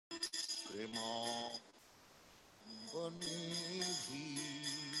प्रेमाम्बनिधि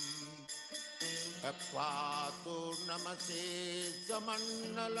तत्त्वातो नमसे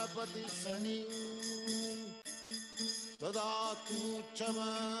समण्डलपति शनि ददातु क्षम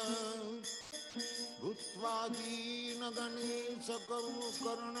भूत्वा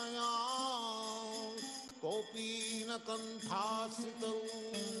दीनगणेशकरुकरुणया कोऽपि न कण्ठाश्रितौ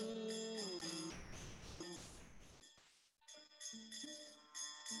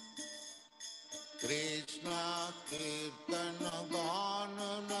कृष्ण कीर्तन गान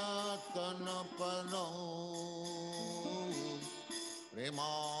नर्तन पनो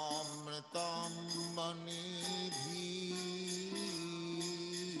प्रेमामृतं मनिधि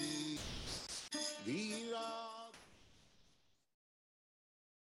धीरा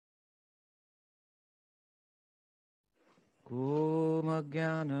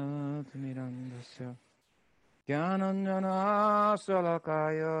Kumagyanatmirandasya Gyananjana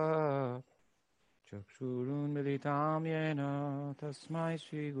Salakaya Chakshurun Militam Yena Tasmai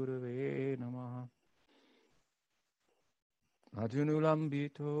Shri Gurave Namaha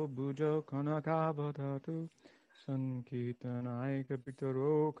Ajunulambito Bujo Kanakabhatatu Sankirtanaya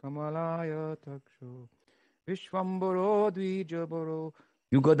Kapitaro Kamalaya Taksho Vishwambaro Dvijabaro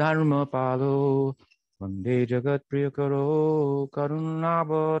Yugadharma Palo Vande Jagat Priyakaro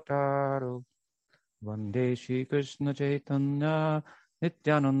Karunabhataro Vande Shri Krishna Chaitanya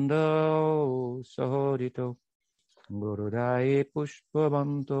Nityananda Sahodito Gurudai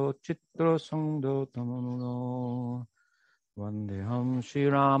Pushpavanto Chitro Sangdo Tamanuno Vandeham Shri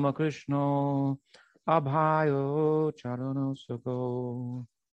Ramakrishna Abhayo Charano Sako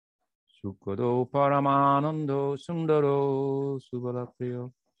Sukado Paramanando Sundaro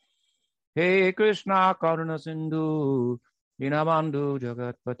Subalapriyo Hey Krishna Karuna Sindhu Dinabandhu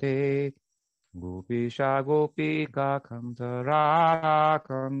Jagatpate Gopisha Gopika Kanta Radha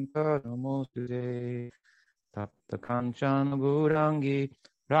Kanta Namostute Tapta Kanchan Gurangi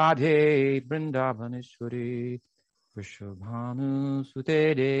Radhe Vrindavaneshwari Vrishabhanu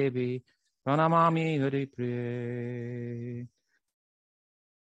Sute Devi Pranamami Hari Priye.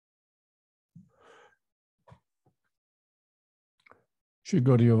 Shri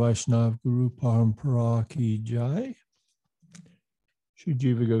Gaudiya Vaishnav Guru Parampara Ki Jai. Shri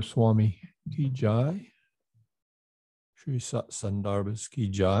Jiva Goswami Ki Jai. Shri Sat Sandarbhas Ki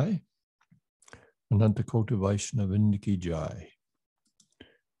Jai. Anantakota Vaishnavinda Ki Jai.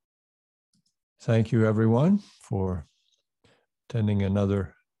 Thank you everyone for attending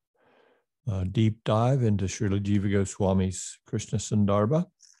another deep dive into Srila Jiva Goswami's Krishna Sandarbha,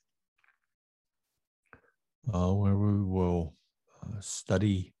 where we will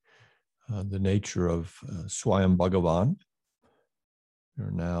study the nature of Swayam Bhagavan. We're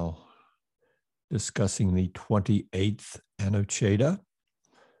now discussing the 28th Anucheda,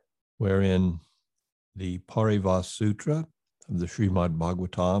 wherein the Parivas Sutra of the Srimad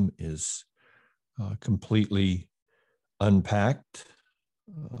Bhagavatam is completely unpacked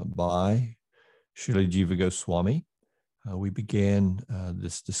by Srila Jiva Goswami. We began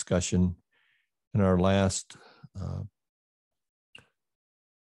this discussion in our last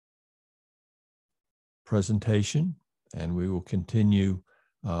presentation, and we will continue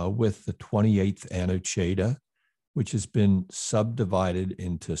with the 28th Anucheda, which has been subdivided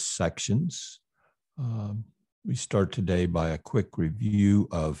into sections. We start today by a quick review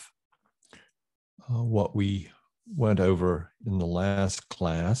of what we went over in the last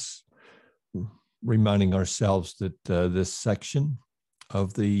class, reminding ourselves that this section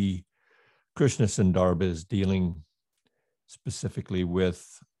of the Krishna Sandarbha is dealing specifically with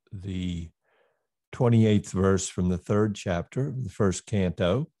the 28th verse from the 3rd chapter of the 1st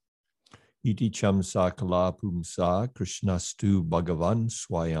canto. Iti cham sakala pumsa krishnastu bhagavan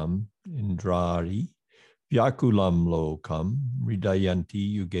swayam indrari vyakulam lokam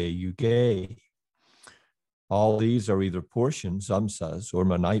ridayanti yuge yuge. All these are either portions, amsas, or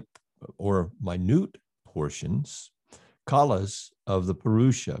minute portions, kalas of the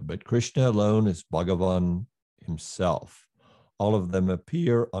Purusha, but Krishna alone is Bhagavan himself. All of them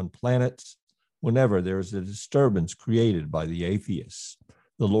appear on planets whenever there is a disturbance created by the atheists.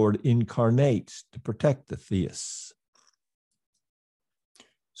 The Lord incarnates to protect the theists.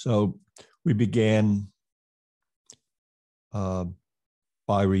 So we began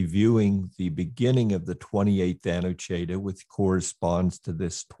by reviewing the beginning of the 28th Anucheda, which corresponds to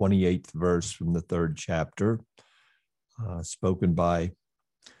this 28th verse from the 3rd chapter, spoken by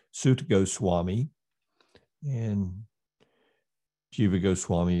Suta Goswami. And Jiva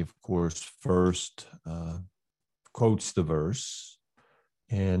Goswami, of course, first quotes the verse,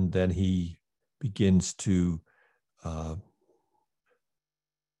 and then he begins to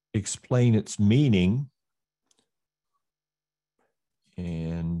explain its meaning.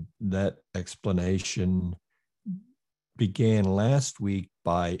 And that explanation began last week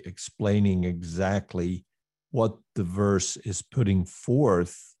by explaining exactly what the verse is putting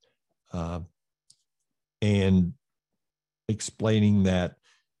forth, and explaining that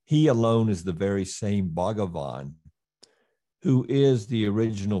he alone is the very same Bhagavan who is the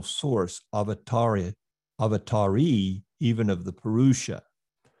original source, avatari, even of the Purusha.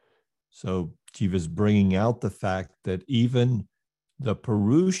 So Jiva is bringing out the fact that even the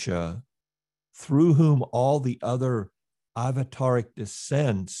Purusha, through whom all the other avataric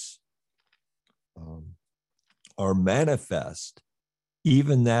descents are manifest,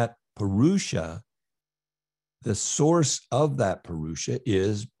 even that Purusha, the source of that Purusha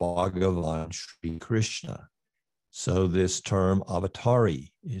is Bhagavan Sri Krishna. So this term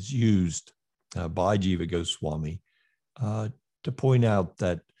avatari is used by Jiva Goswami to point out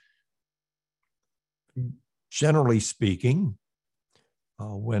that, generally speaking,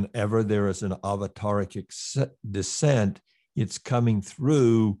 whenever there is an avataric descent, it's coming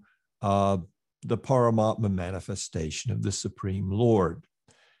through the Paramatma manifestation of the Supreme Lord.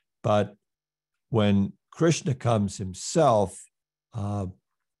 But when Krishna comes himself,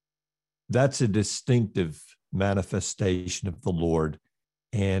 that's a distinctive manifestation of the Lord.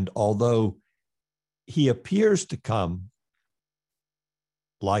 And although he appears to come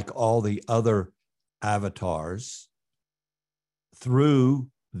like all the other avatars through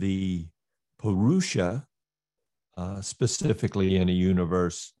the Purusha, specifically in a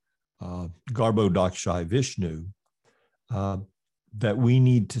universe, Garbhodakshai Vishnu, that we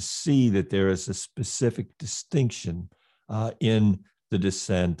need to see that there is a specific distinction in the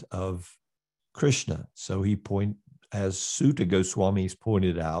descent of Krishna. So as Sutta Goswami's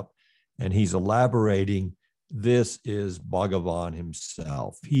pointed out, and he's elaborating, this is Bhagavan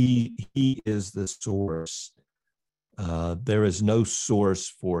himself. He is the source. There is no source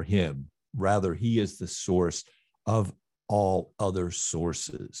for him. Rather, he is the source of all other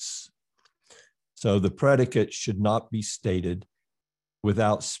sources. So the predicate should not be stated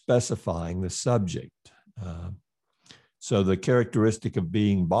without specifying the subject. So the characteristic of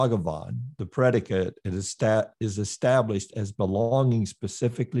being Bhagavan, the predicate, is established as belonging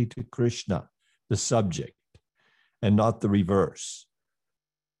specifically to Krishna, the subject, and not the reverse.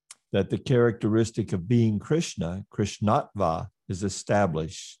 That the characteristic of being Krishna, Krishnatva, is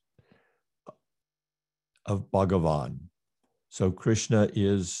established of Bhagavan. So Krishna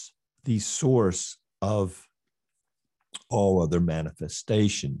is the source of all other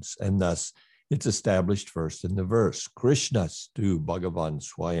manifestations, and thus it's established first in the verse, Krishnastu Bhagavan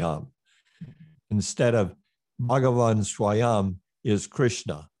Swayam. Instead of Bhagavan Swayam is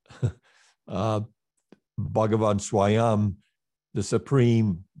Krishna. Bhagavan Swayam, the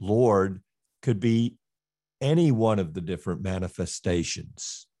Supreme Lord, could be any one of the different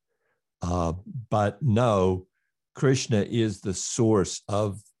manifestations. But no, Krishna is the source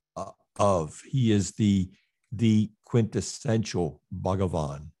of. He is the quintessential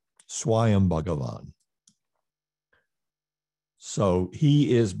Bhagavan, Swayam Bhagavan. So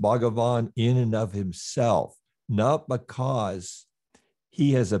he is Bhagavan in and of himself, not because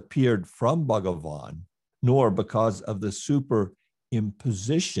he has appeared from Bhagavan, nor because of the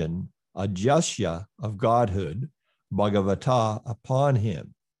superimposition, ajasya, of godhood, Bhagavata, upon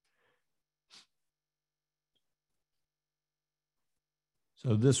him.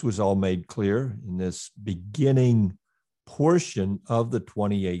 So this was all made clear in this beginning portion of the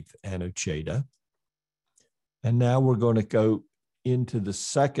 28th Anucheda. And now we're going to go into the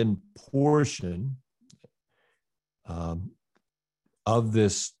second portion of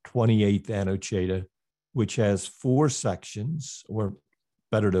this 28th Anucheda, which has 4 sections, or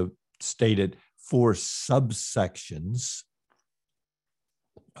better to state it, 4 subsections.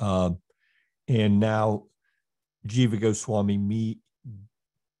 And now Jiva Goswami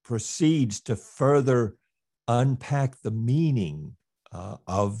proceeds to further unpack the meaning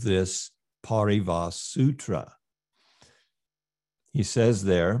of this Parivas Sutra. He says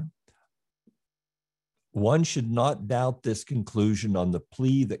there, one should not doubt this conclusion on the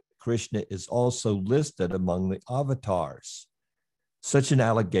plea that Krishna is also listed among the avatars. Such an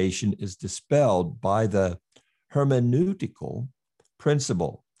allegation is dispelled by the hermeneutical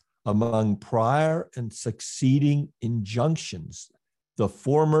principle among prior and succeeding injunctions. The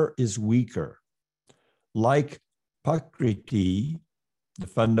former is weaker. Like Prakriti, the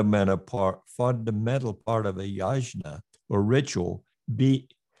fundamental part of a yajna or ritual,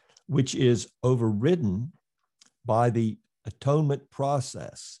 which is overridden by the atonement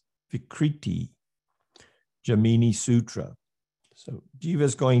process, Vikriti, Jamini Sutra. So Jiva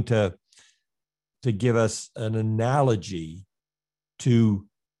is going to give us an analogy to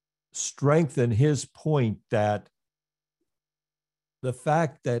strengthen his point that the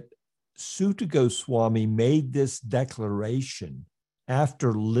fact that Sutta Goswami made this declaration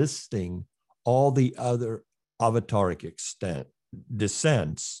after listing all the other avataric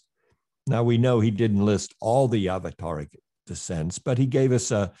descents. Now we know he didn't list all the avataric descents, but he gave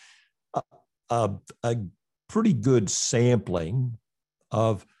us a pretty good sampling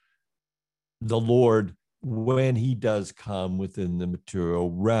of the Lord when he does come within the material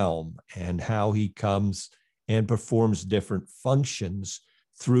realm and how he comes and performs different functions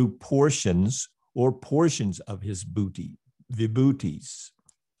through portions of his vibhutis,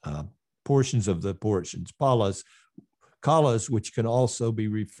 portions of the portions, kalas, which can also be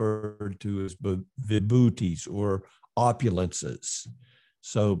referred to as vibhutis or opulences.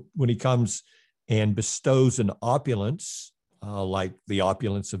 So when he comes and bestows an opulence, like the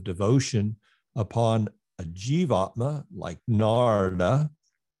opulence of devotion, upon a jivatma, like Narada,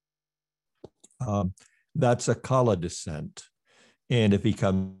 that's a kala descent. And if he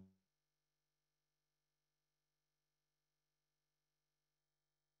comes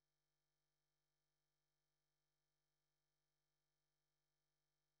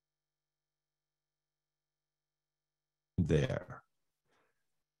there.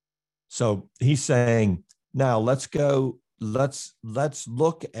 So he's saying, now let's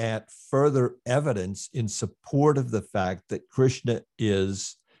look at further evidence in support of the fact that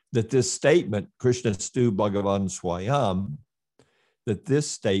that this statement, Krishna Stu Bhagavan Swayam, that this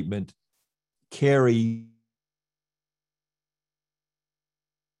statement carries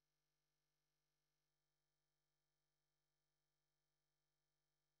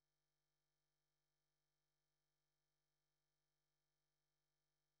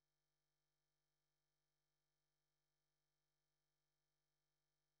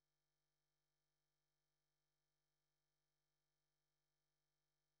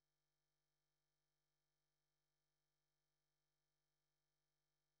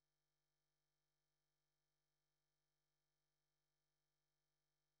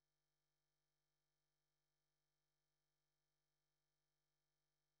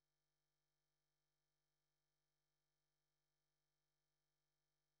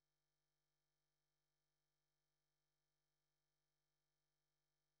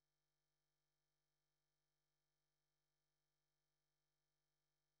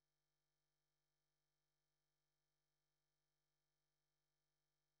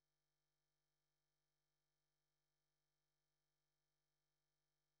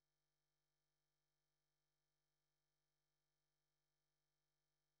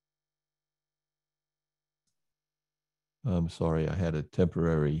I'm sorry, I had a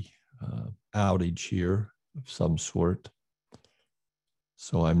temporary outage here of some sort.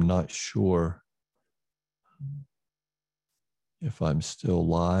 So I'm not sure if I'm still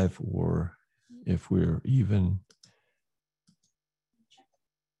live or if we're even.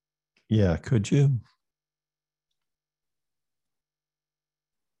 Yeah, could you?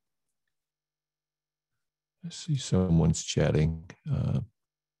 I see someone's chatting.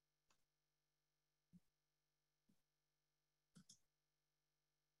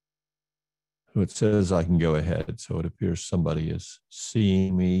 It says I can go ahead. So it appears somebody is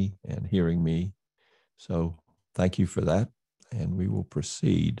seeing me and hearing me. So thank you for that. And we will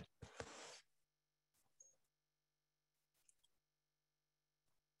proceed.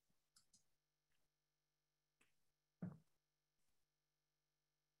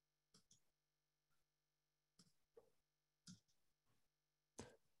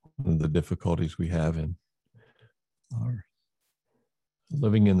 One of the difficulties we have in our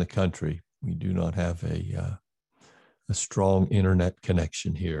living in the country, we do not have a strong internet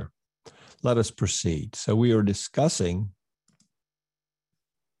connection here. Let us proceed. So we are discussing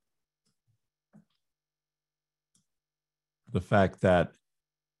the fact that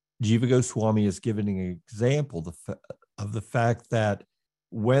Jiva Goswami is giving an example of the fact that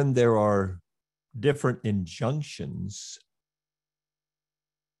when there are different injunctions,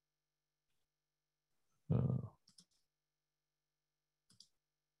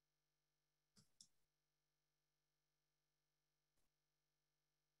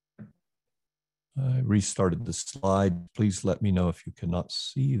 I restarted the slide. Please let me know if you cannot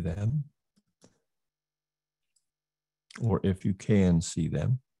see them or if you can see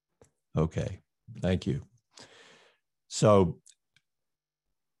them. Okay, thank you. So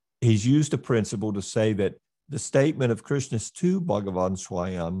he's used a principle to say that the statement of Krishna's to Bhagavan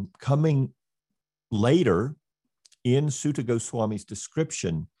Swayam coming later in Sutta Goswami's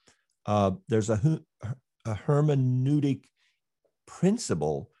description, there's a hermeneutic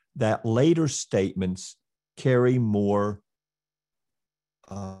principle that later statements carry more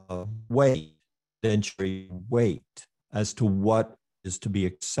weight, evidentiary weight as to what is to be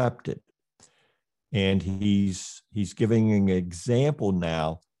accepted. And he's giving an example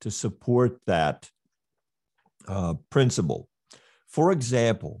now to support that principle. For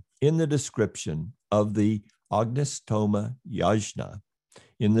example, in the description of the Agnistoma Yajna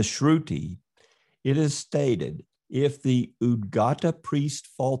in the Shruti, it is stated, if the Udgata priest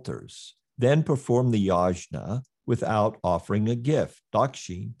falters, then perform the yajna without offering a gift,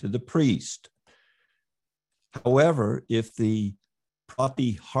 dakshin, to the priest. However, if the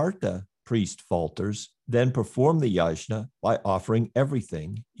Pratiharta priest falters, then perform the yajna by offering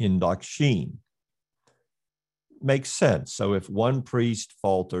everything in dakshin. Makes sense. So if one priest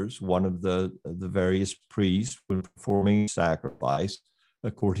falters, one of the various priests when performing sacrifice,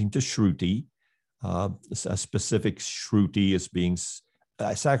 according to Shruti, a specific Shruti is being,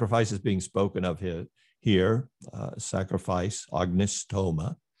 sacrifice is being spoken of here, sacrifice,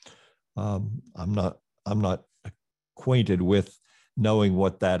 Agnistoma. I'm not acquainted with knowing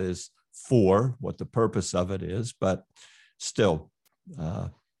what that is for, what the purpose of it is, but still,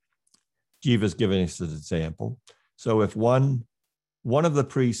 Jiva's giving us an example. So if one of the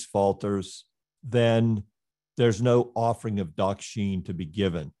priests falters, then there's no offering of dakshin to be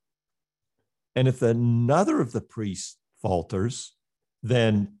given. And if another of the priests falters,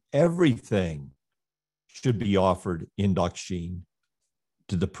 then everything should be offered in dakshin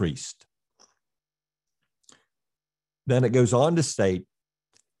to the priest. Then it goes on to state,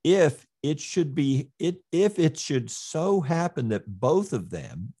 if it should so happen that both of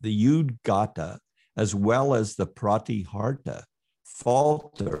them, the Udgata as well as the Pratiharta,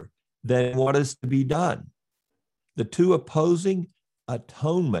 falter, then what is to be done? The two opposing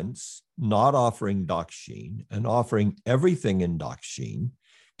atonements, not offering dakshin and offering everything in dakshin,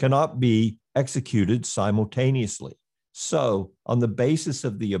 cannot be executed simultaneously. So, on the basis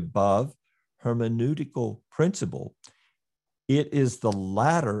of the above hermeneutical principle, it is the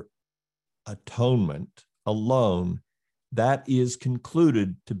latter atonement alone that is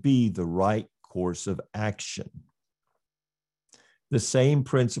concluded to be the right course of action. The same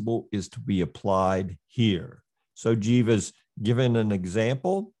principle is to be applied here. So Jiva's given an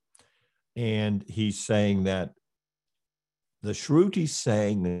example, and he's saying that the Shruti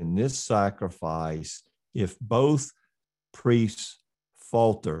saying in this sacrifice, if both priests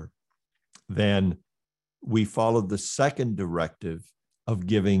falter, then we follow the second directive of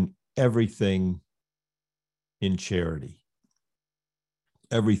giving everything in charity.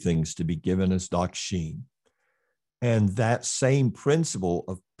 Everything's to be given as dakshin. And that same principle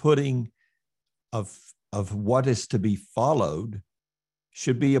of putting of what is to be followed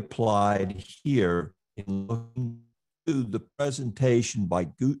should be applied here in looking to the presentation by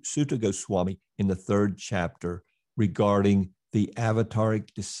Sutta Goswami in the 3rd chapter regarding the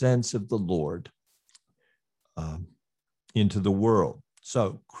avataric descents of the Lord into the world.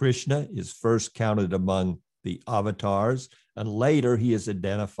 So Krishna is first counted among the avatars, and later he is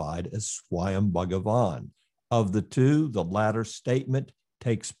identified as Swayam Bhagavan. Of the two, the latter statement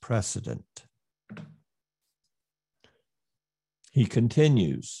takes precedent. He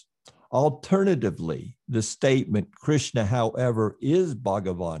continues, alternatively, the statement, Krishna, however, is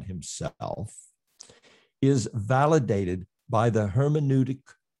Bhagavan himself, is validated by the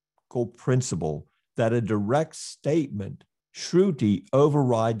hermeneutical principle that a direct statement, Shruti,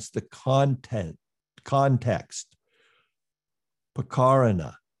 overrides the context,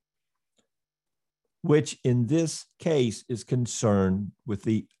 Pakarana, which in this case is concerned with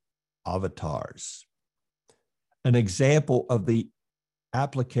the avatars. An example of the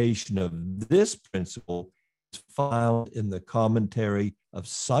application of this principle is found in the commentary of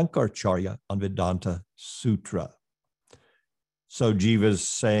Sankaracharya on Vedanta Sutra. So Jiva's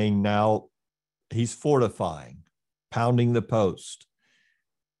saying now he's fortifying, pounding the post.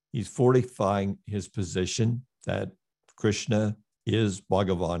 He's fortifying his position that Krishna is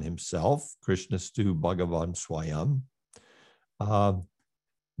Bhagavan himself, Krishnastu Bhagavan Swayam,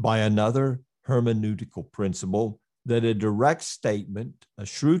 by another hermeneutical principle that a direct statement, a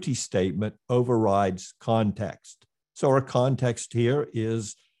Shruti statement, overrides context. So our context here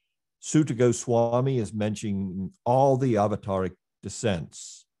is Sutta Goswami is mentioning all the avataric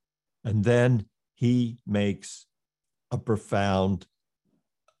descents, and then he makes a profound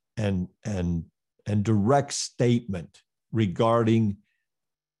and direct statement regarding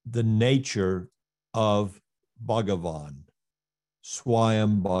the nature of Bhagavan,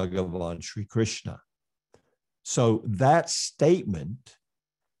 Swayam Bhagavan Sri Krishna. So that statement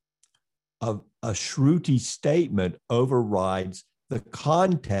of a Shruti statement overrides the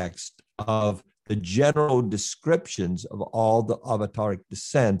context of the general descriptions of all the avataric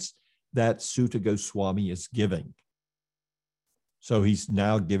descents that Sutta Goswami is giving. So he's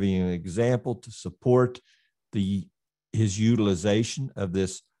now giving an example to support his utilization of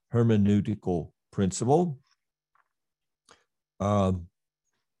this hermeneutical principle from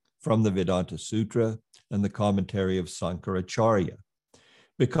the Vedanta Sutra and the commentary of Sankaracharya.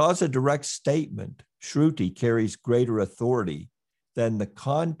 Because a direct statement, Shruti, carries greater authority than the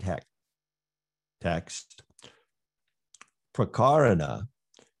context text, Prakarana,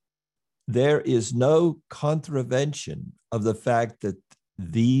 there is no contravention of the fact that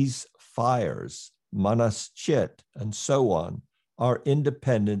these fires, manas, chit, and so on, are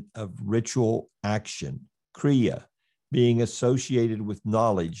independent of ritual action, kriya, being associated with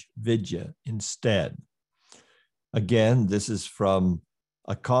knowledge, vidya, instead. Again, this is from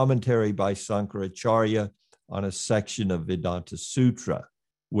a commentary by Sankaracharya on a section of Vedanta Sutra,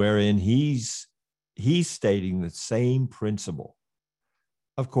 wherein he's stating the same principle.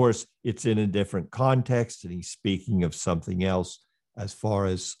 Of course, it's in a different context, and he's speaking of something else as far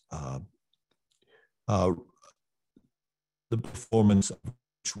as the performance of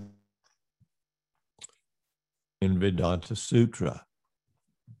in Vedanta Sutra.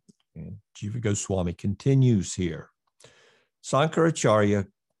 And Jiva Goswami continues here. Sankaracharya's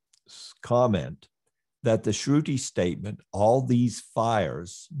comment that the Shruti statement, all these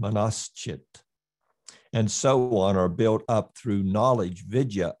fires, manaschit, and so on, are built up through knowledge,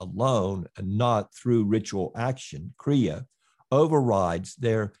 vidya, alone, and not through ritual action, kriya, overrides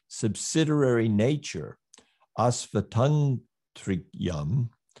their subsidiary nature, asvatantriyam,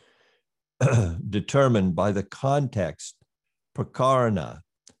 determined by the context, prakarana,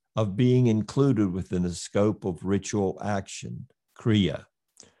 of being included within the scope of ritual action, kriya.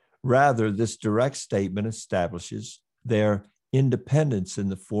 Rather, this direct statement establishes their independence in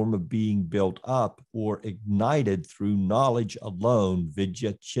the form of being built up or ignited through knowledge alone,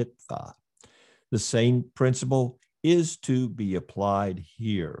 vidya chitta. The same principle is to be applied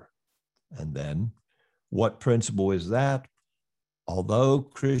here. And then, what principle is that? Although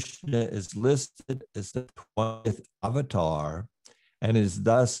Krishna is listed as the 20th avatar and is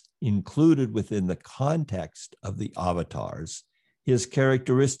thus included within the context of the avatars, his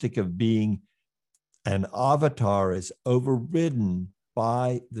characteristic of being an avatar is overridden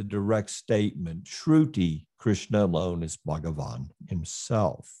by the direct statement, Shruti, Krishna alone is Bhagavan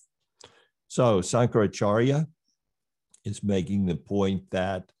himself. So Sankaracharya is making the point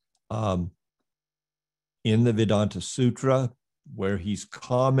that in the Vedanta Sutra, where he's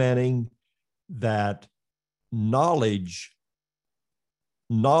commenting that knowledge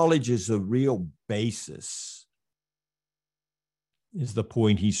is a real basis, is the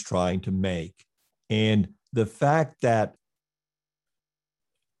point he's trying to make. And the fact that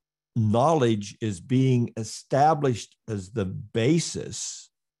knowledge is being established as the basis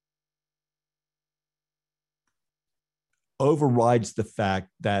overrides the fact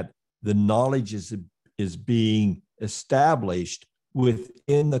that the knowledge is being established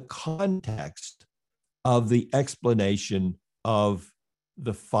within the context of the explanation of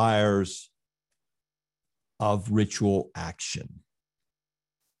the fires of ritual action.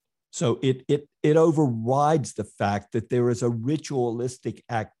 So it overrides the fact that there is a ritualistic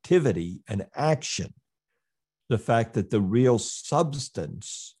activity and action, the fact that the real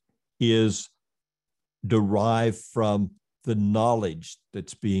substance is derived from the knowledge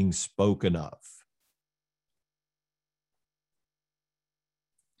that's being spoken of.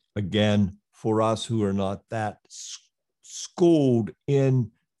 Again, for us who are not that schooled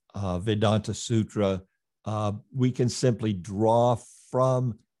in Vedanta Sutra, we can simply draw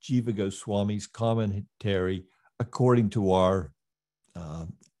from Jiva Goswami's commentary according to our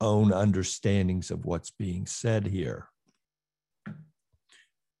own understandings of what's being said here.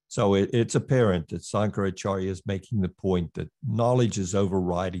 So it's apparent that Sankaracharya is making the point that knowledge is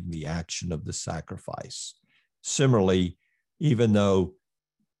overriding the action of the sacrifice. Similarly, even though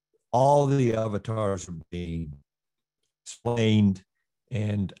all the avatars are being explained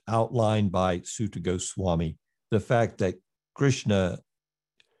and outlined by Sutta Goswami, the fact that Krishna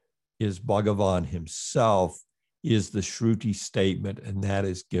is Bhagavan himself is the Shruti statement, and that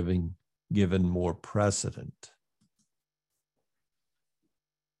is given more precedent.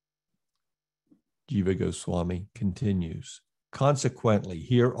 Jiva Goswami continues. Consequently,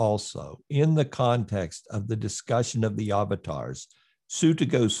 here also, in the context of the discussion of the avatars, Sutta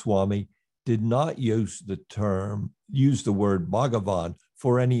Goswami did not use the word Bhagavan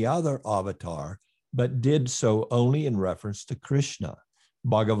for any other avatar, but did so only in reference to Krishna.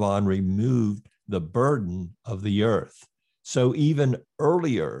 Bhagavan removed the burden of the earth. So even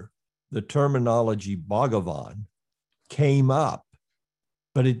earlier, the terminology Bhagavan came up,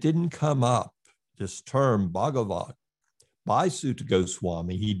 but it didn't come up, this term Bhagavan, by Sutta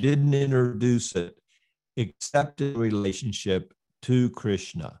Goswami. He didn't introduce it except in relationship to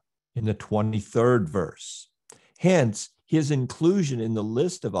Krishna in the 23rd verse. Hence, his inclusion in the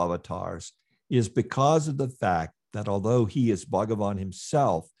list of avatars is because of the fact that although he is Bhagavan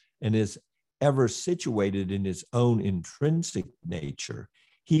himself and is ever situated in his own intrinsic nature,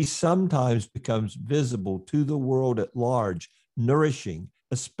 he sometimes becomes visible to the world at large, nourishing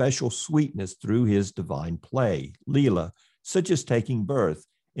a special sweetness through his divine play, Leela, such as taking birth,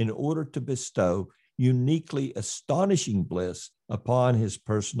 in order to bestow uniquely astonishing bliss upon his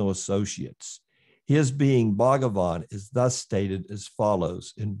personal associates. His being Bhagavan is thus stated as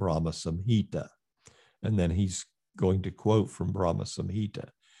follows in Brahma Samhita. And then he's going to quote from Brahma Samhita.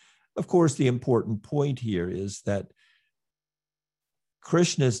 Of course, the important point here is that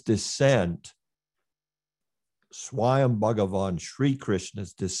Krishna's descent, Swayam Bhagavan Sri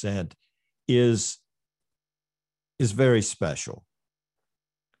Krishna's descent, is very special.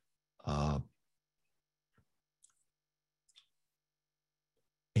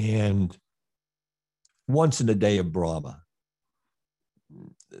 And once in a day of Brahma,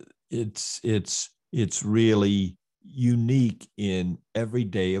 it's really unique in every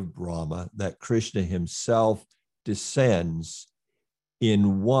day of Brahma that Krishna himself descends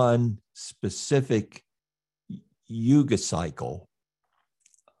in one specific yuga cycle,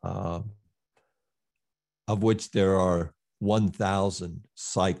 of which there are 1,000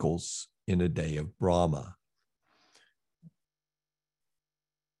 cycles in a day of Brahma.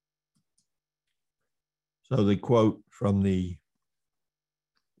 So the quote from the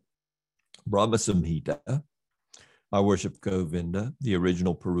Brahma Samhita, I worship Govinda, the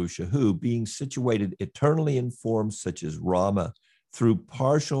original Purusha, who, being situated eternally in forms such as Rama, through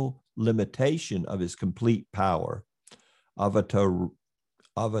partial limitation of his complete power,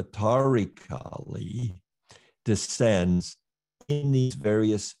 avatarically descends in these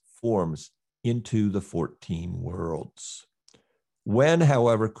various forms into the 14 worlds. When,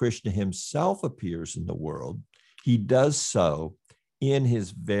 however, Krishna himself appears in the world, he does so in his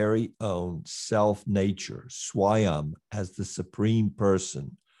very own self-nature, Swayam, as the Supreme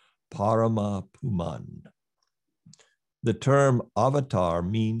Person, Parama Puman. The term avatar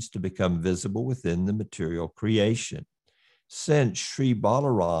means to become visible within the material creation. Since Sri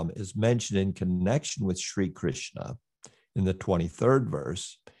Balaram is mentioned in connection with Sri Krishna in the 23rd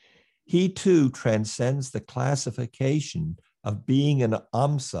verse, he too transcends the classification of being an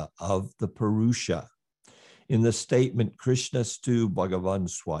amsa of the Purusha. In the statement Krishnastu Bhagavan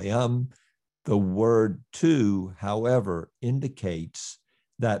Swayam, the word tu, however, indicates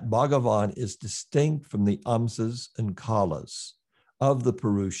that Bhagavan is distinct from the amsas and kalas of the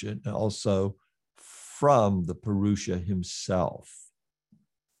Purusha, and also from the Purusha himself.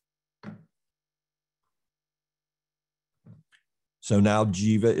 So now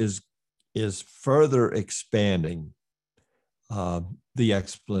Jiva is further expanding the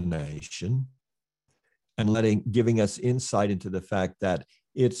explanation and giving us insight into the fact that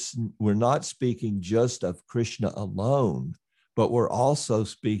we're not speaking just of Krishna alone, but we're also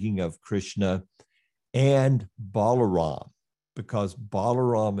speaking of Krishna and Balaram, because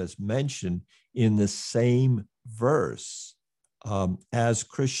Balaram is mentioned in the same verse as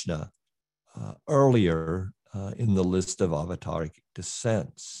Krishna earlier in the list of avataric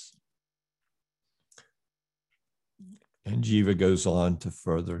descents. And Jiva goes on to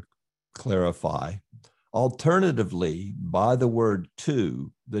further clarify. Alternatively, by the word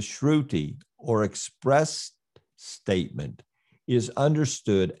tu, the Shruti or express statement is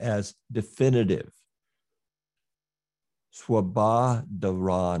understood as definitive,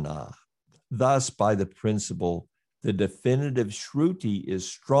 swabhadharana. Thus, by the principle, the definitive Shruti is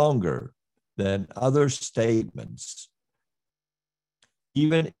stronger than other statements,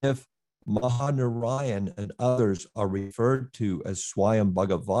 even if Mahanarayan and others are referred to as Swayam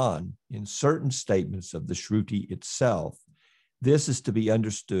Bhagavan in certain statements of the Shruti itself. This is to be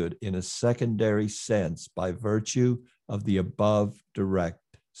understood in a secondary sense by virtue of the above direct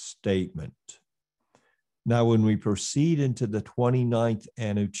statement. Now, when we proceed into the 29th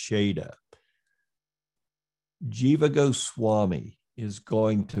Anucheda, Jiva Goswami is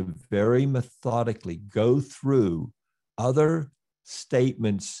going to very methodically go through other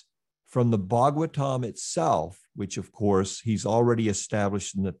statements from the Bhagavatam itself, which of course he's already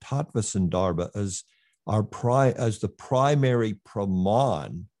established in the Tattva Sandarbha as the primary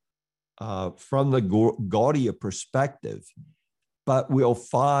praman from the Gaudiya perspective. But we'll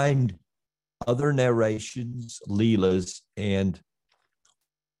find other narrations, leelas, and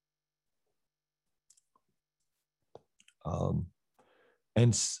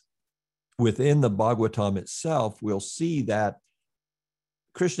within the Bhagavatam itself, we'll see that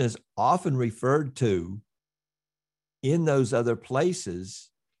Krishna is often referred to in those other places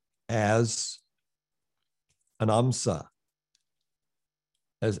as an Amsa,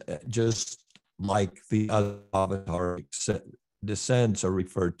 as just like the other avatar descents are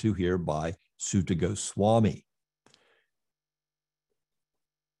referred to here by Suta Goswami.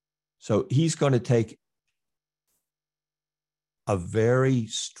 So he's going to take a very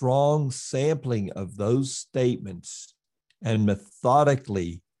strong sampling of those statements and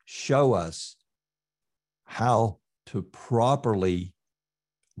methodically show us how to properly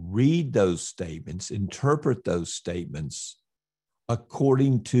read those statements, interpret those statements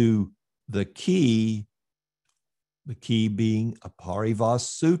according to the key being a Parivas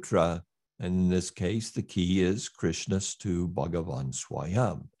Sutra, and in this case, the key is Krishnastu Bhagavan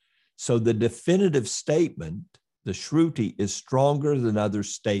Swayam. So the definitive statement, the Shruti, is stronger than other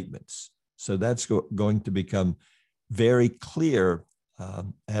statements. So that's going to become very clear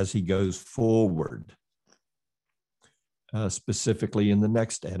as he goes forward, specifically in the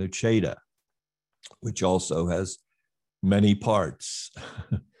next Anucheta, which also has many parts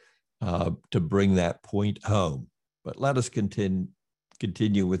to bring that point home. But let us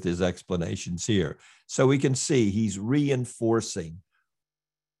continue with his explanations here. So we can see he's reinforcing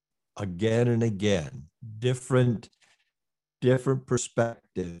again and again different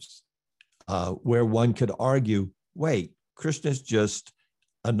perspectives where one could argue, wait, Krishna's just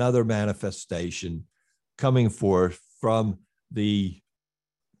another manifestation coming forth from the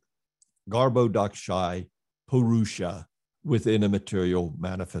Garbhodakshai Purusha within a material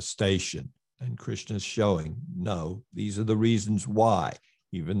manifestation. And Krishna's showing, no, these are the reasons why,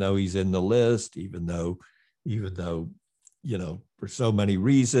 even though he's in the list, even though, you know, for so many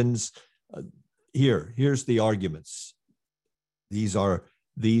reasons, here's the arguments. These are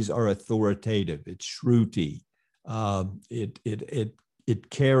authoritative. It's Shruti. It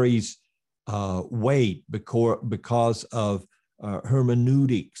carries weight because of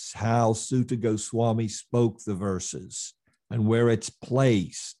hermeneutics, how Suta Goswami spoke the verses and where it's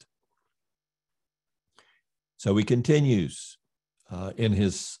placed. So he continues in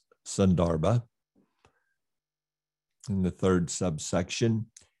his Sandarbha in the third subsection.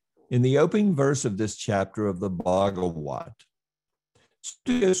 In the opening verse of this chapter of the Bhagavat,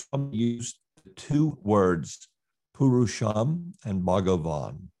 Suta Goswami used the two words Purusham and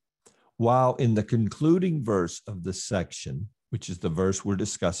Bhagavan, while in the concluding verse of the section, which is the verse we're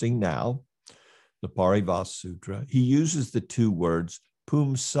discussing now, the Parivas Sutra, he uses the two words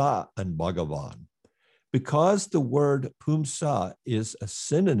Pumsa and Bhagavan. Because the word Pumsa is a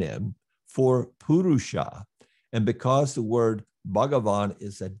synonym for Purusha, and because the word Bhagavan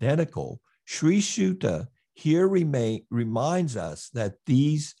is identical, Sri Suta here reminds us that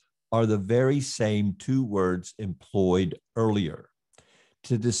these are the very same two words employed earlier.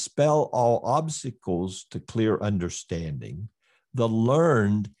 To dispel all obstacles to clear understanding, the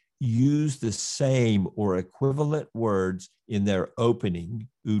learned use the same or equivalent words in their opening,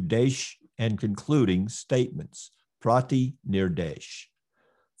 Udesh, and concluding statements, Prati Nirdesh.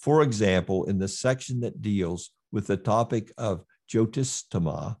 For example, in the section that deals with the topic of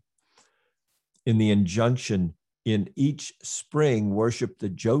Jyotistama, in the injunction, in each spring worship the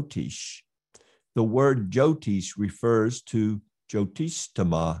Jyotish, the word Jyotish refers to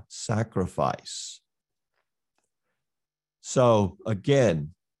Jyotistama sacrifice. So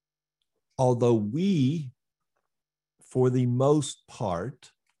again, although we, for the most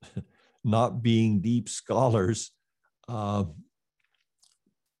part, not being deep scholars at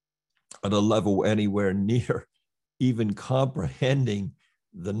a level anywhere near even comprehending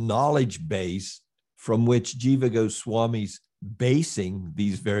the knowledge base from which Jiva Goswami's basing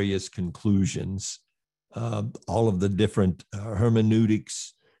these various conclusions, all of the different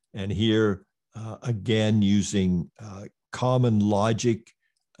hermeneutics, and here again using common logic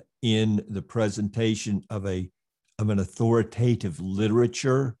in the presentation of an authoritative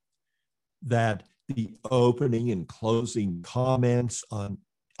literature, that the opening and closing comments on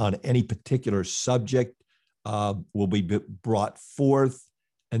any particular subject will be brought forth,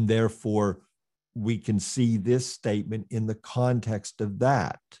 and therefore we can see this statement in the context of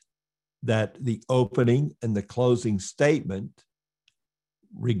that the opening and the closing statement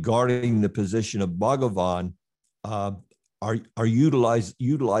regarding the position of Bhagavan are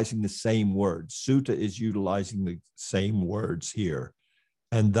utilizing the same words. Suta is utilizing the same words here,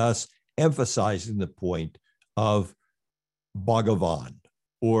 and thus emphasizing the point of Bhagavan,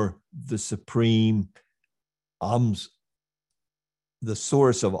 or the supreme, the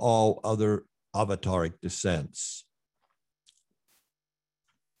source of all other avataric descents.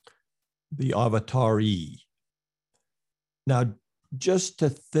 The avatari. Now, just to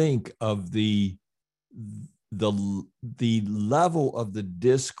think of the level of the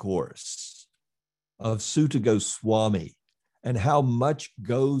discourse of Sutta Goswami and how much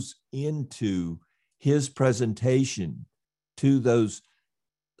goes into his presentation to those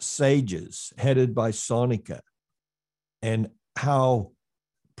sages headed by Sonika, and how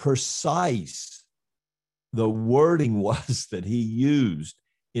precise the wording was that he used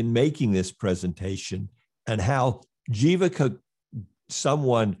in making this presentation, and how Jivaka,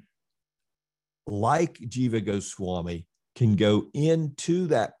 someone like Jiva Goswami, can go into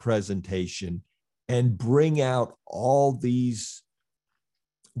that presentation and bring out all these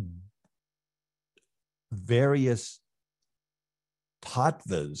various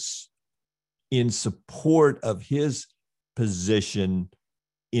tattvas in support of his position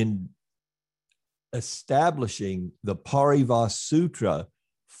in establishing the Parivas Sutra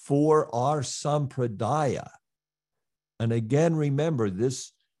for our sampradaya. And again, remember,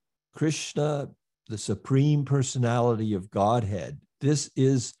 this Krishna, the Supreme Personality of Godhead, this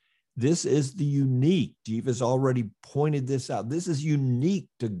is the unique. Jiva's already pointed this out. This is unique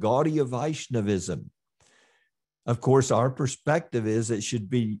to Gaudiya Vaishnavism. Of course, our perspective is it should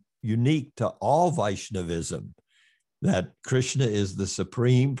be unique to all Vaishnavism, that Krishna is the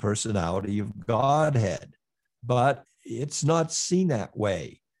Supreme Personality of Godhead. But it's not seen that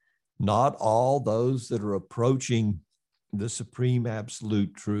way. Not all those that are approaching the Supreme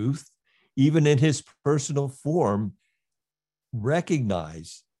Absolute Truth, even in his personal form,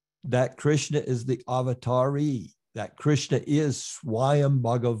 recognize that Krishna is the avatari, that Krishna is Swayam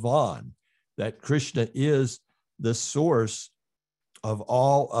Bhagavan, that Krishna is the source of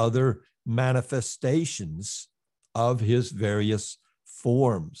all other manifestations of his various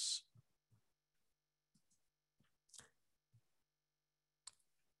forms.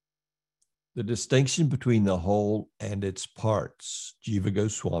 The distinction between the whole and its parts, Jiva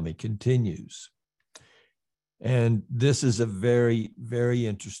Goswami continues. And this is a very, very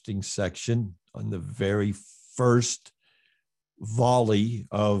interesting section on the very first volley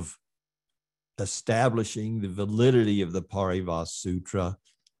of establishing the validity of the Parivas Sutra,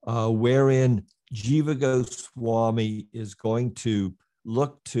 wherein Jiva Goswami is going to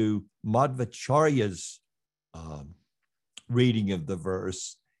look to Madhvacharya's reading of the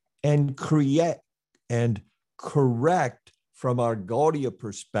verse and create and correct from our Gaudiya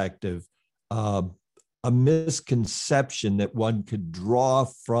perspective a misconception that one could draw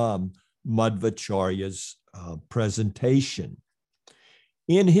from Madhvacharya's presentation.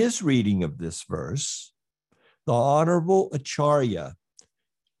 In his reading of this verse, the Honorable Acharya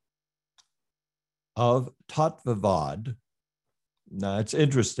of Tattvavad, now it's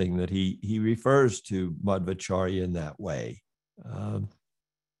interesting that he refers to Madhvacharya in that way,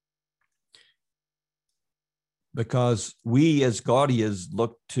 because we as Gaudiyas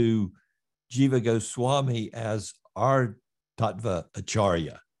look to Jiva Goswami as our Tattva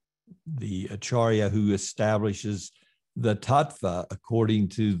Acharya, the Acharya who establishes the Tattva according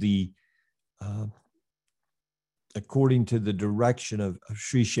to the direction of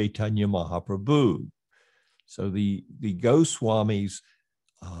Sri Chaitanya Mahaprabhu. So the Goswamis,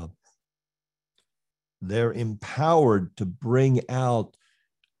 they're empowered to bring out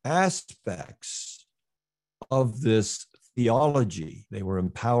aspects of this theology. They were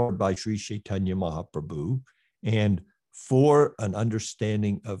empowered by Sri Chaitanya Mahaprabhu, and for an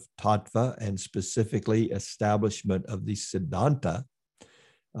understanding of Tattva and specifically establishment of the Siddhanta,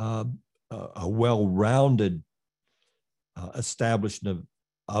 a well-rounded establishment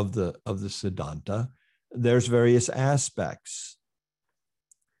of the Siddhanta, there's various aspects.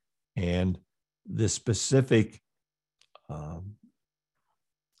 And the specific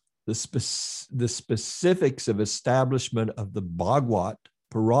the specifics of establishment of the Bhagavad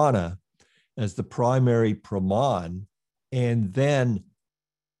Purana as the primary praman, and then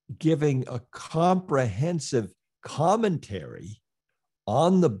giving a comprehensive commentary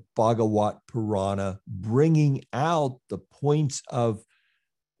on the Bhagavad Purana, bringing out the points of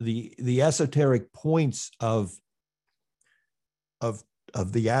the esoteric points of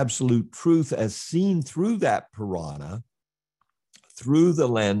the absolute truth as seen through that Purana, through the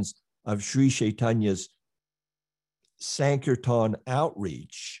lens of Sri Chaitanya's Sankirtan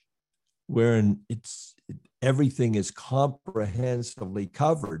outreach, wherein everything is comprehensively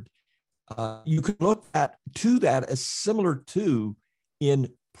covered. You can look to that as similar to in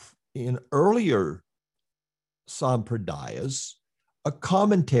earlier sampradayas a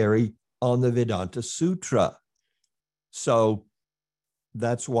commentary on the Vedanta Sutra. So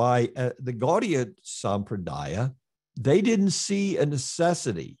that's why the Gaudiya Sampradaya, they didn't see a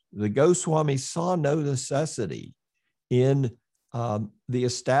necessity. The Goswamis saw no necessity in the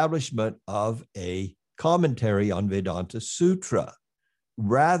establishment of a commentary on Vedanta Sutra.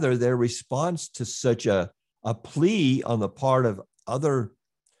 Rather, their response to such a plea on the part of other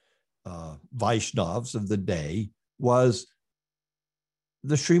Vaishnavas of the day was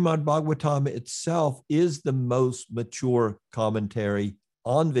the Srimad Bhagavatam itself is the most mature commentary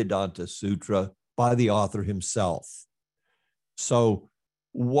on Vedanta Sutra by the author himself. So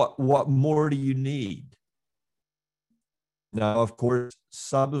what more do you need? Now, of course,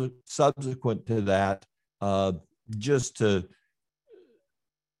 subsequent to that, just to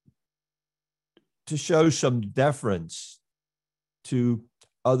show some deference to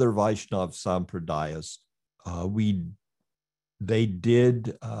other Vaishnav Sampradayas, they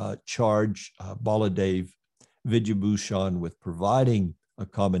did charge Baladev Vidyabhushan with providing a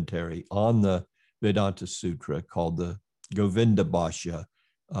commentary on the Vedanta Sutra called the Govinda Bhashya,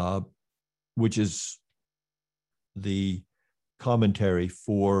 which is the commentary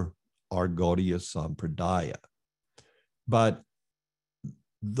for our Gaudiya Sampradaya. But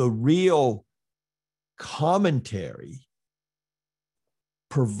the real commentary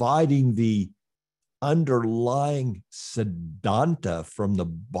providing the underlying Siddhanta from the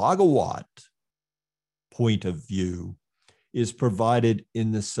Bhagavat point of view is provided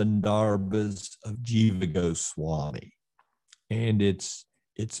in the Sandarbhas of Jiva Goswami. And it's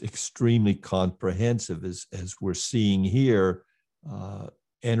extremely comprehensive, as we're seeing here,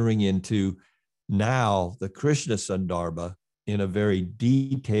 entering into now the Krishna Sandarbha in a very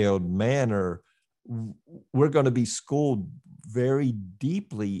detailed manner. We're going to be schooled very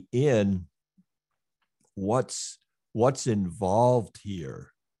deeply in what's involved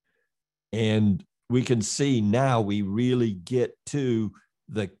here. And we can see now we really get to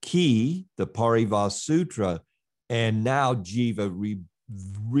the key, the Parivas Sutra, and now Jiva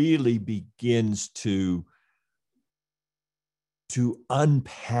really begins to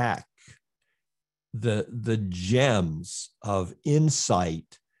unpack the gems of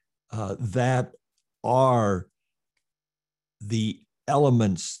insight that are the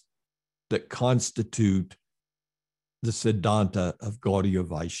elements that constitute the Siddhanta of Gaudiya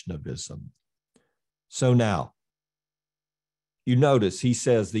Vaishnavism. So now, you notice he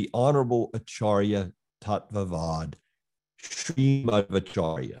says the Honorable Acharya Tatvavad, Sri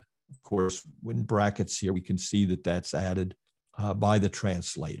Madhvacharya. Of course, in brackets here, we can see that that's added by the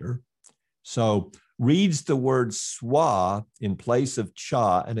translator. So reads the word swa in place of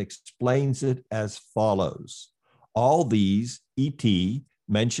cha and explains it as follows. All these, et,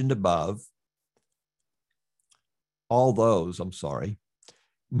 mentioned above,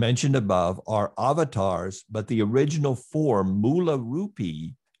 mentioned above are avatars, but the original form, Mula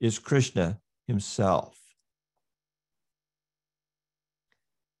Rupi, is Krishna himself.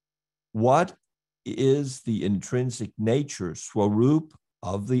 What is the intrinsic nature, Swarup,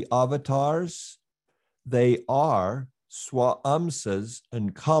 of the avatars? They are Swaamsas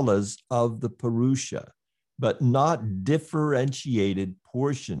and Kalas of the Purusha, but not differentiated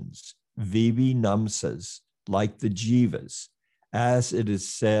portions, Vibhinamsas, like the Jivas, as it is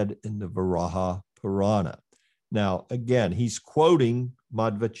said in the Varaha Purana. Now, again, he's quoting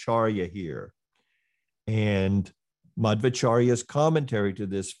Madhvacharya here. And Madhvacharya's commentary to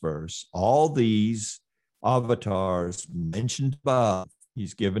this verse, all these avatars mentioned above,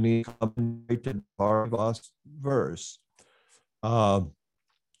 he's given a commentary to the Parivas verse, are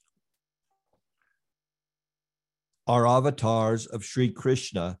avatars of Sri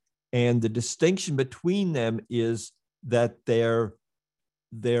Krishna. And the distinction between them is that they're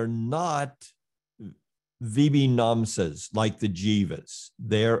not Vibhinamsas like the Jivas.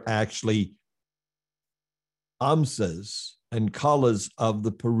 They're actually Amsas and Kalas of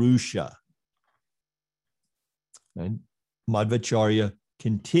the Purusha. And Madhvacharya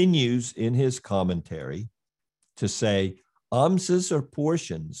continues in his commentary to say, Amsas or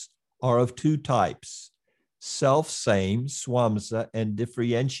portions are of two types, self-same, swamsa, and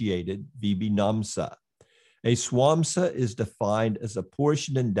differentiated, vibhinamsa. A swamsa is defined as a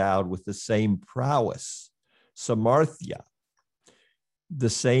portion endowed with the same prowess, samarthya, the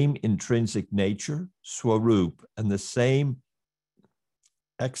same intrinsic nature, swarup, and the same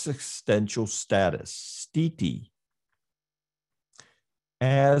existential status, sthiti,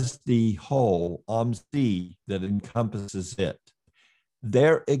 as the whole, amsi, that encompasses it.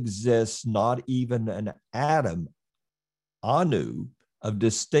 There exists not even an atom, anu, of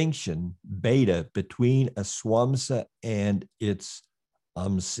distinction, beta, between a swamsa and its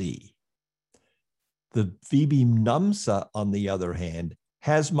Amsi. The Vibhinamsa, on the other hand,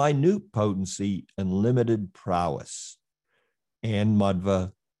 has minute potency and limited prowess. And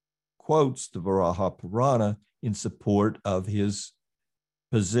Madhva quotes the Varaha Purana in support of his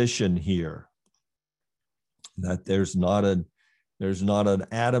position here, that there's not an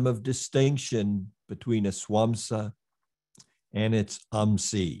atom of distinction between a Swamsa and its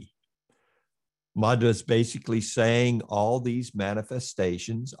Amsi. Madhva is basically saying all these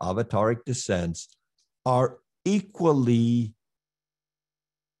manifestations, avataric descents, are equally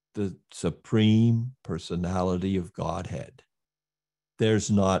the supreme personality of Godhead. There's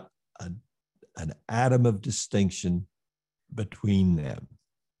not an atom of distinction between them.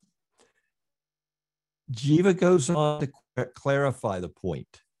 Jiva goes on to clarify the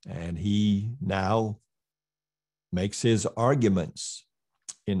point, and he now makes his arguments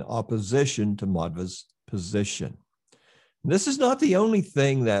in opposition to Madhva's position. This is not the only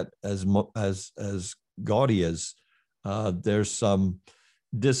thing that, as Gaudiyas, there's some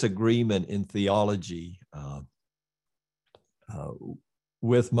disagreement in theology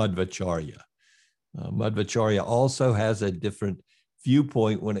with Madhvacharya. Madhvacharya also has a different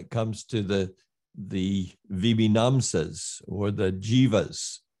viewpoint when it comes to the Vibhinamsas or the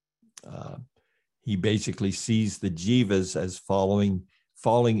Jivas. He basically sees the Jivas as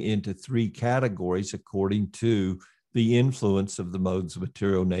falling into three categories according to the influence of the modes of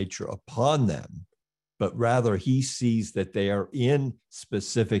material nature upon them, but rather he sees that they are in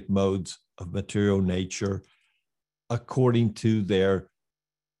specific modes of material nature according to their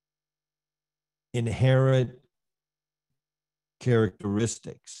inherent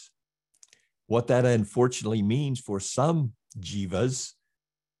characteristics. What that unfortunately means for some jivas,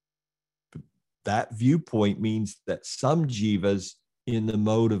 that viewpoint means that some jivas in the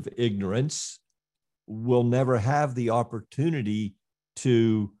mode of ignorance will never have the opportunity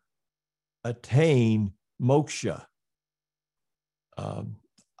to attain moksha.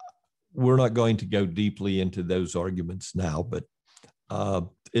 We're not going to go deeply into those arguments now, but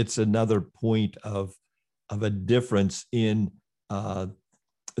it's another point of a difference in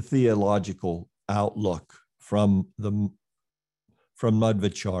theological outlook from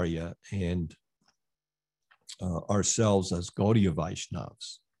Madhvacharya and ourselves as Gaudiya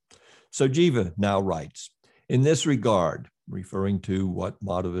Vaishnavas. So Jiva now writes, in this regard, referring to what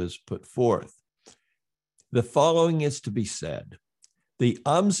Madhva has put forth, the following is to be said. The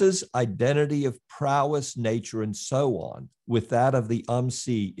Amsa's identity of prowess, nature, and so on with that of the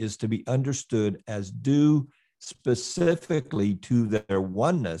Amsi is to be understood as due specifically to their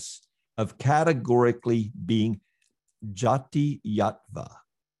oneness of categorically being jati yatva.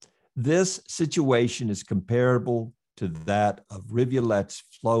 This situation is comparable to that of rivulets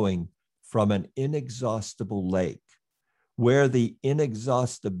flowing from an inexhaustible lake, where the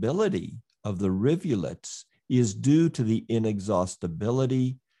inexhaustibility of the rivulets is due to the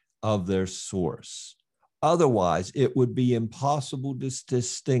inexhaustibility of their source. Otherwise, it would be impossible to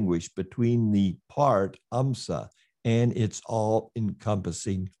distinguish between the part Amsa and its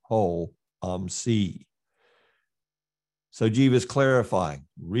all-encompassing whole Amsi. So Jiva is clarifying,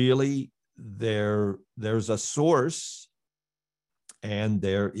 really, there's a source and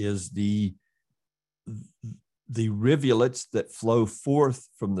there is the rivulets that flow forth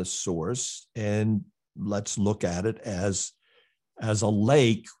from the source, and let's look at it as a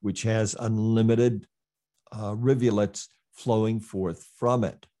lake which has unlimited rivulets flowing forth from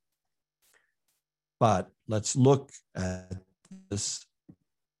it. But let's look at this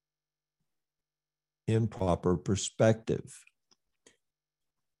improper perspective.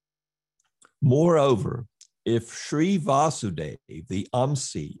 Moreover, if Sri Vasudeva, the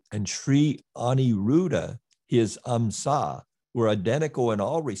Amsi, and Sri Aniruddha, his Amsa, were identical in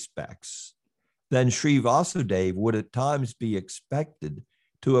all respects, then Sri Vasudeva would at times be expected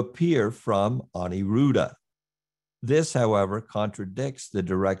to appear from Aniruddha. This, however, contradicts the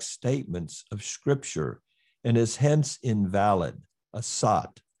direct statements of Scripture and is hence invalid,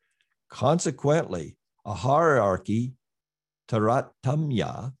 asat. Consequently, a hierarchy,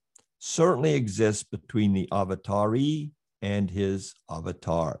 taratamya, certainly exists between the avatari and his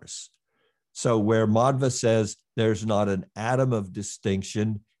avatars. So where Madhva says there's not an atom of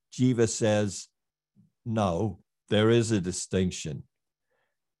distinction, Jiva says, no, there is a distinction.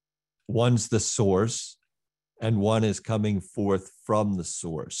 One's the source, and one is coming forth from the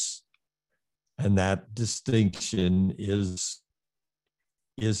source. And that distinction is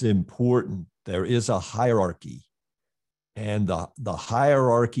important. There is a hierarchy. And the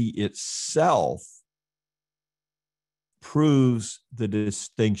hierarchy itself proves the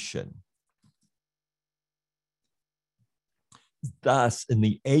distinction. Thus, in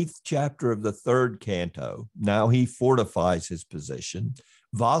the 8th chapter of the 3rd canto, now he fortifies his position.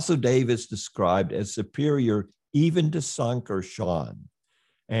 Vasudeva is described as superior even to Sankarshan,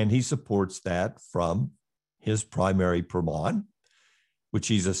 and he supports that from his primary praman, which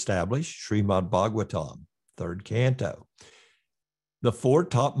he's established, Srimad Bhagavatam, 3rd canto. The 4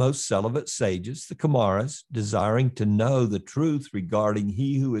 topmost celibate sages, the Kumaras, desiring to know the truth regarding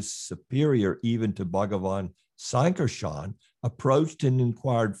he who is superior even to Bhagavan Sankarshan, approached and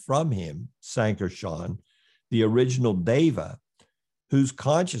inquired from him, Sankarshan, the original Deva, whose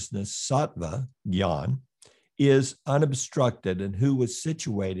consciousness, sattva, Gyan, is unobstructed and who was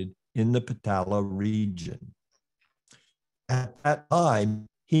situated in the Patala region. At that time,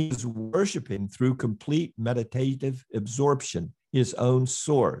 he was worshiping through complete meditative absorption his own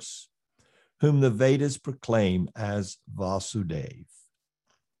source, whom the Vedas proclaim as Vasudev.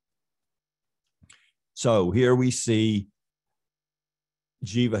 So here we see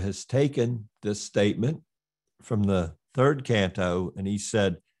Jiva has taken this statement from the 3rd canto, and he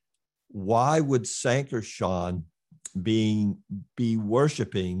said, why would Sankarshan be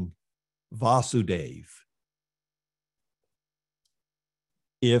worshiping Vasudev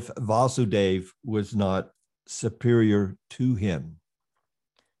if Vasudev was not superior to him?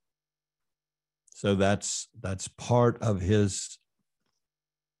 So that's part of his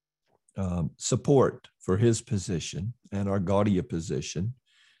support for his position and our Gaudiya position,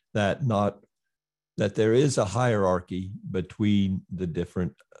 that there is a hierarchy between the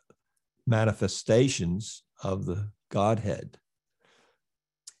different manifestations of the Godhead.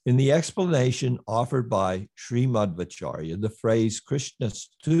 In the explanation offered by Sri Madhvacharya, the phrase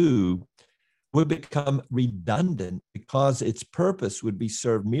Krishnastu would become redundant because its purpose would be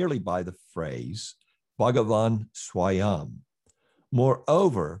served merely by the phrase Bhagavan Swayam.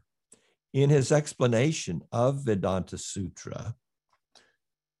 Moreover, in his explanation of Vedanta Sutra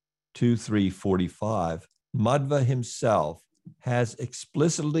 2.3.45, Madhva himself has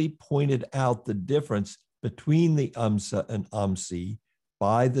explicitly pointed out the difference between the Amsa and Amsi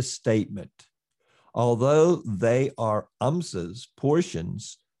by the statement. Although they are Amsas,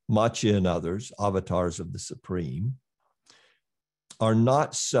 portions, Macha and others, avatars of the Supreme, are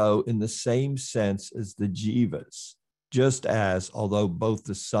not so in the same sense as the Jivas, just as, although both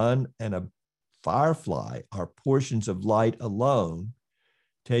the sun and a firefly are portions of light alone,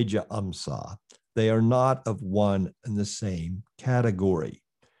 Teja Amsa, they are not of one and the same category.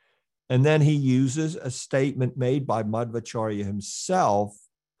 And then he uses a statement made by Madhvacharya himself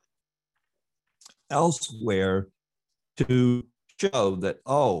elsewhere to show that,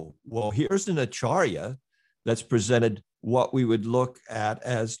 oh, well, here's an acharya that's presented what we would look at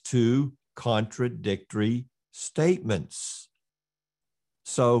as 2 contradictory statements.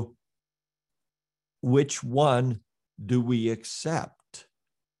 So which one do we accept?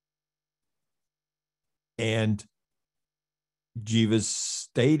 And Jiva's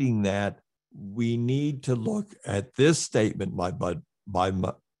stating that we need to look at this statement made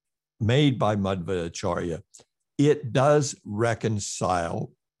by Madhvacharya. It does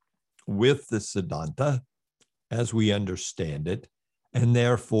reconcile with the Siddhanta as we understand it, and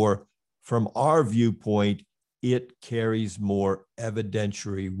therefore, from our viewpoint, it carries more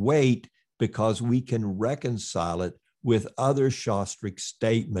evidentiary weight because we can reconcile it with other Shastric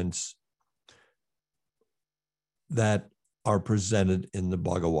statements that are presented in the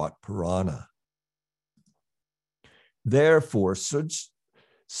Bhagavat Purana. Therefore,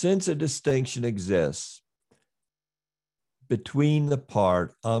 since a distinction exists between the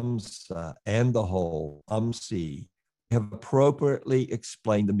part Amsa and the whole Amsi, we have appropriately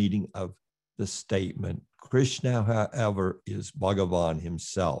explained the meaning of the statement. Krishna, however, is Bhagavan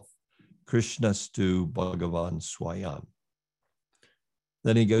himself. Krishnastu Bhagavan Swayam.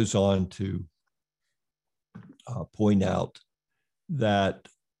 Then he goes on to point out that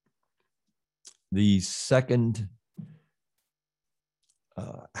the second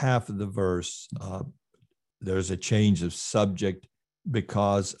half of the verse, there's a change of subject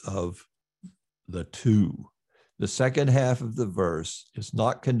because of the 2. The second half of the verse is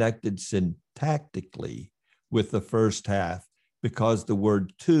not connected syntactically with the first half because the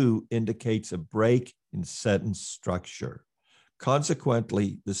word 2 indicates a break in sentence structure.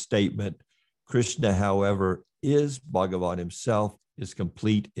 Consequently, the statement, Krishna, however, is Bhagavan himself, is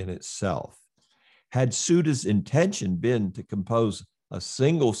complete in itself. Had Suta's intention been to compose a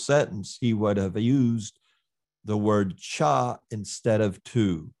single sentence, he would have used the word cha instead of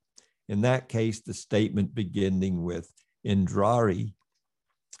 2. In that case, the statement beginning with Indrari,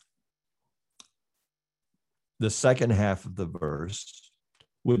 the second half of the verse,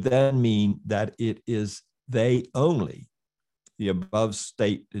 would then mean that it is they only, the above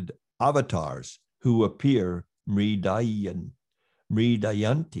stated avatars who appear Mridayanti,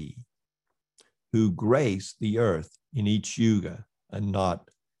 who grace the earth in each yuga, and not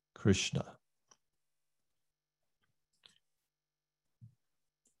Krishna.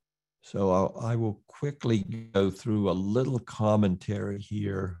 So I will quickly go through a little commentary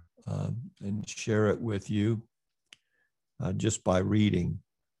here and share it with you just by reading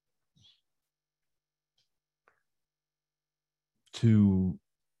to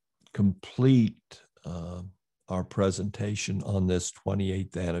complete our presentation on this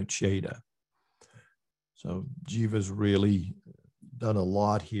 28th Anucheta. So Jiva's really done a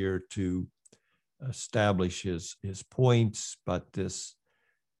lot here to establish his points, but this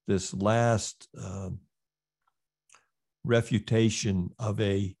last refutation of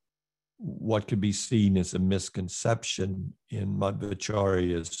what could be seen as a misconception in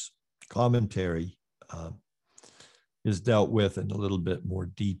Madhvacharya's commentary is dealt with in a little bit more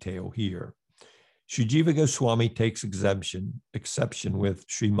detail here. Sri Jiva Goswami takes exception with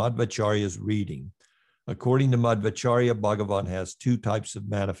Sri Madhvacharya's reading. According to Madhvacharya, Bhagavan has two types of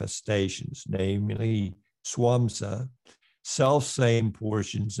manifestations, namely Swamsa, self-same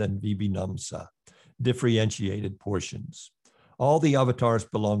portions, and Vibhinamsa, differentiated portions. All the avatars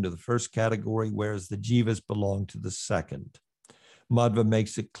belong to the first category, whereas the jivas belong to the second. Madhva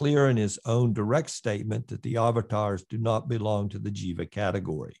makes it clear in his own direct statement that the avatars do not belong to the jiva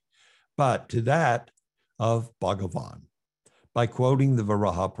category, but to that of Bhagavan. By quoting the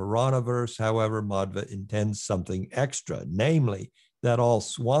Varaha Purana verse, however, Madhva intends something extra, namely that all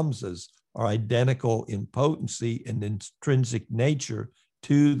swamsas are identical in potency and intrinsic nature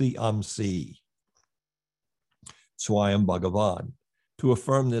to the Amsi, Swayam Bhagavan. To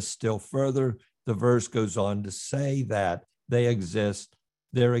affirm this still further, the verse goes on to say that there exists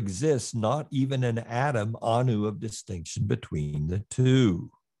not even an atom, anu, of distinction between the two.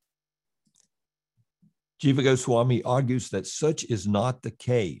 Jiva Goswami argues that such is not the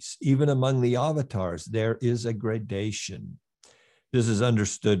case. Even among the avatars, there is a gradation. This is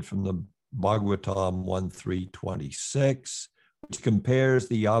understood from the Bhagavatam 1.3.26, which compares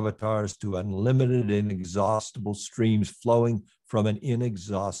the avatars to unlimited, inexhaustible streams flowing from an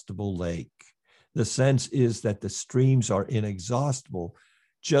inexhaustible lake. The sense is that the streams are inexhaustible,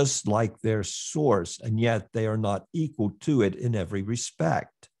 just like their source, and yet they are not equal to it in every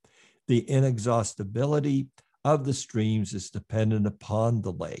respect. The inexhaustibility of the streams is dependent upon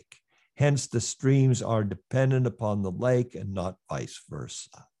the lake. Hence, the streams are dependent upon the lake and not vice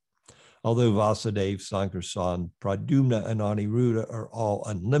versa. Although Vasudeva, Sankarsan, Pradyumna, and Aniruddha are all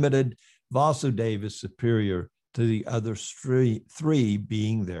unlimited, Vasudeva is superior to the other three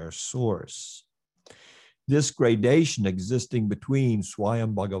being their source. This gradation existing between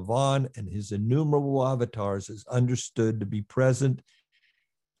Swayam Bhagavan and his innumerable avatars is understood to be present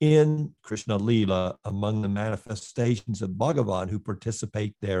in Krishna Lila among the manifestations of Bhagavan who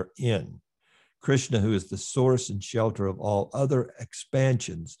participate therein. Krishna, who is the source and shelter of all other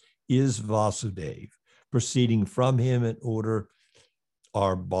expansions, is Vasudeva. Proceeding from him in order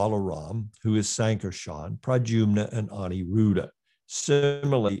are Balaram, who is Sankarshan, Pradyumna, and Aniruddha.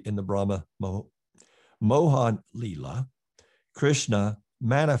 Similarly, in the Brahma Mohan Lila, Krishna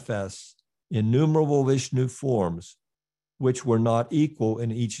manifests innumerable Vishnu forms, which were not equal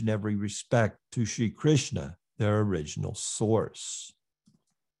in each and every respect to Sri Krishna, their original source.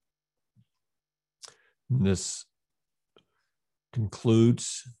 And this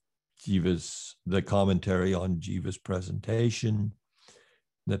concludes the commentary on Jiva's presentation,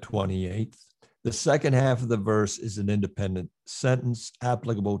 the 28th. The second half of the verse is an independent sentence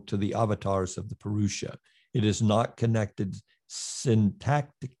applicable to the avatars of the Purusha. It is not connected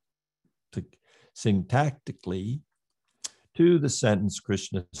syntactically to the sentence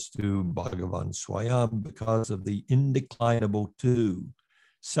Krishna Stu Bhagavan Swayam because of the indeclinable tu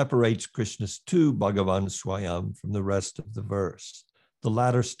separates Krishna Stu Bhagavan Swayam from the rest of the verse. The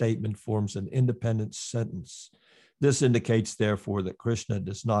latter statement forms an independent sentence. This indicates, therefore, that Krishna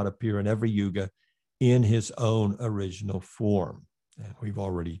does not appear in every yuga in his own original form. And we've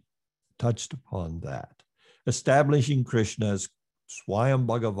already touched upon that. Establishing Krishna as Swayam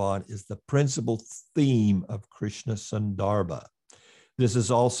Bhagavan is the principal theme of Krishna Sandarbha. This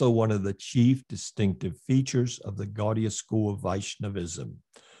is also one of the chief distinctive features of the Gaudiya school of Vaishnavism.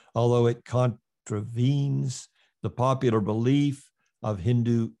 Although it contravenes the popular belief of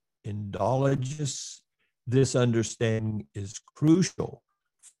Hindu Indologists, this understanding is crucial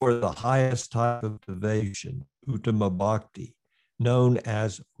for the highest type of devotion, Uttama Bhakti, known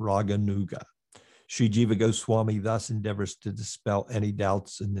as Raganuga. Sri Jiva Goswami thus endeavors to dispel any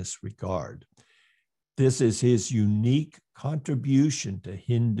doubts in this regard. This is his unique contribution to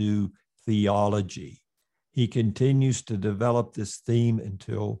Hindu theology. He continues to develop this theme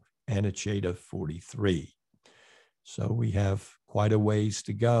until Anucheta 43. So we have quite a ways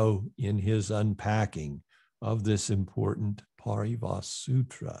to go in his unpacking of this important Parivas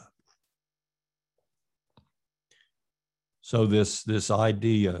Sutra. So this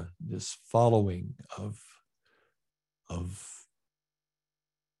idea, this following of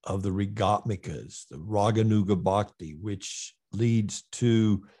the Rigatmikas, the Raganuga Bhakti, which leads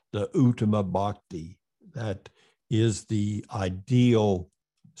to the Uttama Bhakti, that is the ideal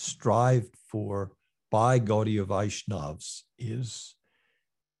strived for by Gaudiya Vaishnavas,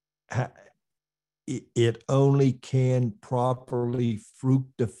 it only can properly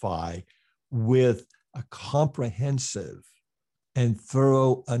fructify with a comprehensive and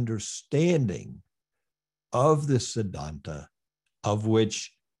thorough understanding of the Siddhanta, of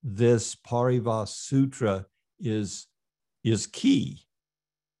which this Parivas Sutra is key,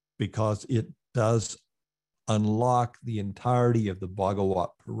 because it does unlock the entirety of the Bhagavat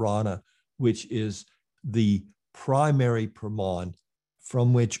Purana, which is the primary praman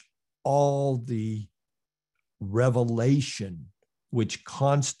from which all the revelation which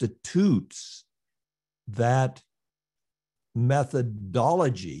constitutes that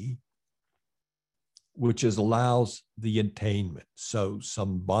methodology which allows the attainment. So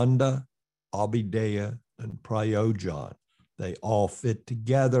Sambandha, Abhideya, and Prayojan, they all fit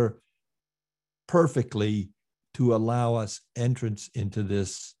together perfectly to allow us entrance into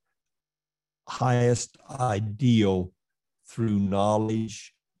this highest ideal through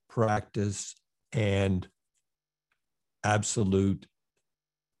knowledge, practice, and absolute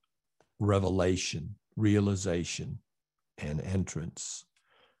revelation, realization, and entrance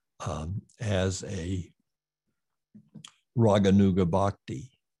as a Raganuga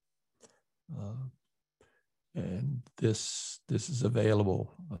Bhakti. And this is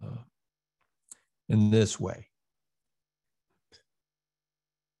available in this way.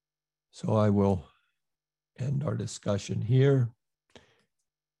 So I will end our discussion here.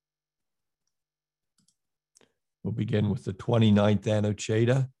 We'll begin with the 29th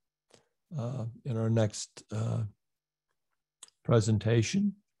Anucheta in our next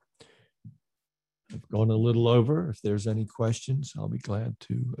presentation. I've gone a little over. If there's any questions, I'll be glad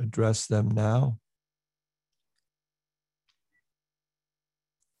to address them now.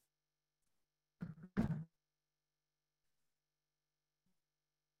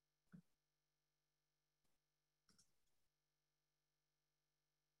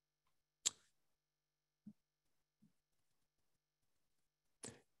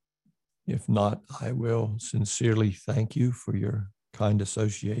 If not, I will sincerely thank you for your kind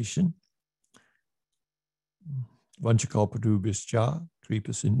association. Vanchakalpadubhischa,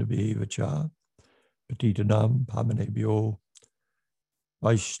 Kripasindabevacha, Patitanam Pamanebhyo,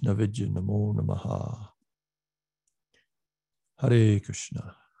 Vaishnavijya Namo Namaha. Hare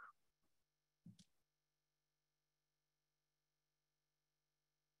Krishna.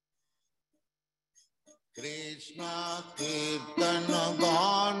 Krishna Kirtana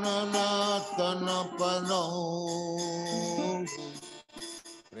Ganana Tanapano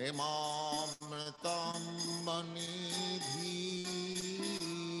Premamritam Bani